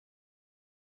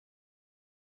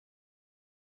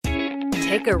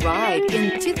Take a ride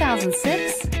in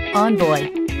 2006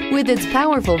 Envoy. With its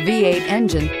powerful V8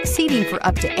 engine, seating for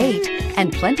up to 8,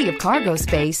 and plenty of cargo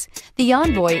space, the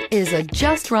Envoy is a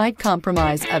just right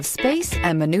compromise of space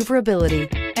and maneuverability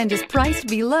and is priced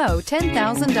below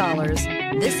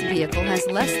 $10,000. This vehicle has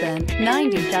less than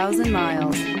 90,000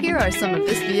 miles. Here are some of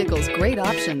this vehicle's great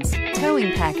options: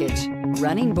 towing package,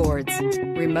 running boards,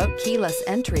 remote keyless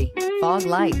entry, fog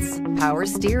lights, power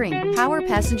steering, power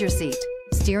passenger seat,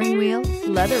 steering wheel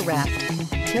leather wrapped,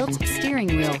 tilt steering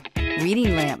wheel,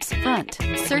 reading lamps front.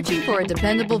 Searching for a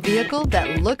dependable vehicle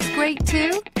that looks great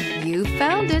too? You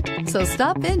found it, so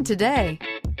stop in today.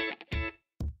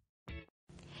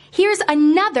 Here's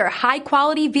another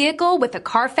high-quality vehicle with a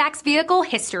Carfax Vehicle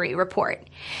History Report.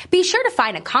 Be sure to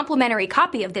find a complimentary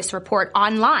copy of this report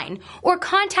online or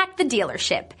contact the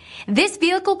dealership. This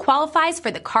vehicle qualifies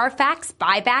for the Carfax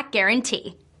Buyback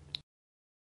Guarantee.